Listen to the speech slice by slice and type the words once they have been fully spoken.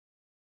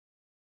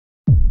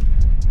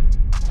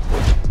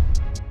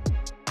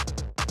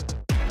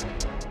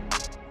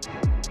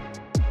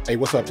Hey,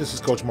 what's up? This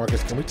is Coach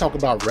Marcus. Can we talk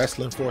about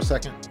wrestling for a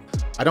second?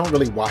 I don't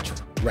really watch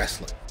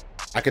wrestling.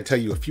 I could tell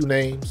you a few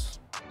names.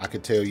 I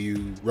could tell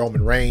you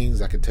Roman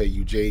Reigns. I could tell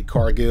you Jade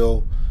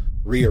Cargill,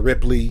 Rhea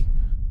Ripley,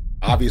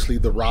 obviously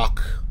The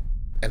Rock,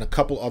 and a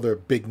couple other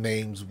big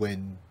names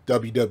when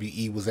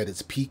WWE was at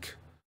its peak.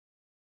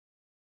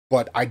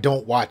 But I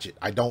don't watch it.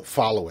 I don't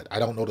follow it. I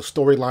don't know the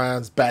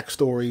storylines,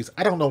 backstories.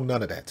 I don't know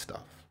none of that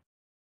stuff.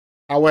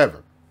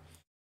 However,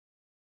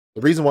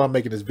 the reason why I'm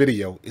making this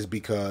video is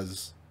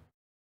because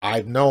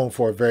I've known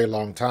for a very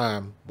long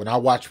time, when I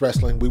watched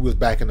wrestling, we was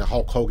back in the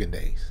Hulk Hogan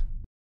days,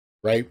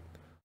 right?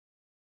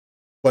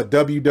 But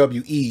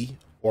WWE,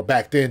 or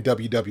back then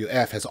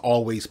WWF, has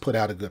always put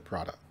out a good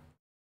product.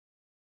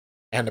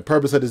 And the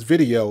purpose of this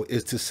video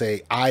is to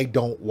say I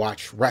don't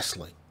watch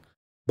wrestling.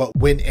 But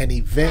when an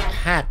event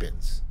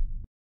happens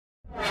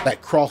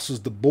that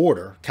crosses the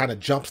border, kind of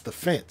jumps the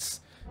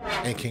fence,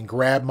 and can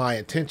grab my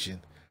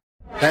attention,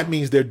 that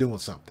means they're doing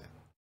something.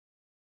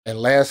 And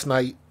last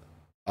night,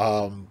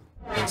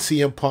 when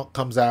CM Punk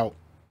comes out,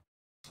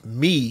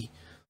 me,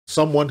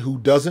 someone who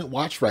doesn't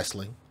watch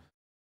wrestling,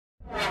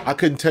 I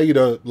couldn't tell you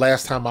the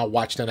last time I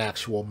watched an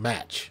actual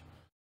match,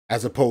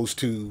 as opposed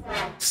to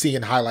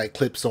seeing highlight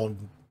clips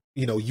on,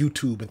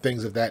 YouTube and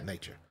things of that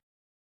nature.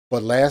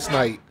 But last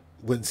night,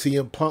 when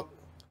CM Punk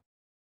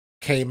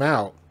came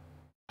out,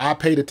 I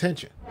paid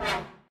attention.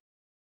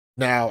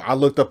 Now, I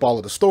looked up all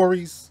of the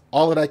stories,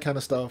 all of that kind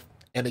of stuff.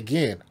 And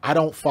again, I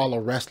don't follow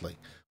wrestling,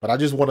 but I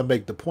just want to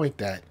make the point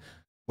that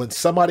when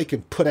somebody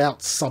can put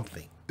out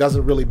something,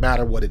 doesn't really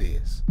matter what it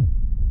is,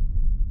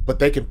 but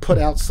they can put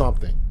out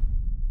something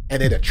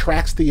and it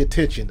attracts the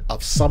attention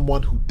of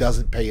someone who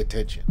doesn't pay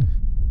attention,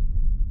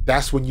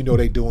 that's when you know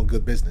they're doing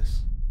good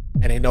business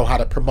and they know how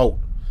to promote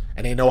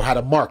and they know how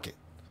to market.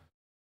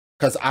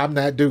 Because I'm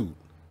that dude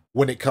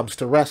when it comes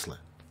to wrestling.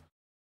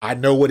 I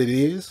know what it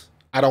is.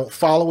 I don't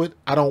follow it.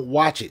 I don't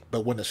watch it.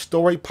 But when the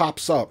story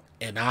pops up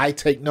and I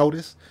take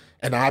notice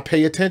and I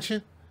pay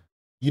attention,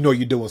 you know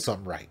you're doing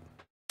something right.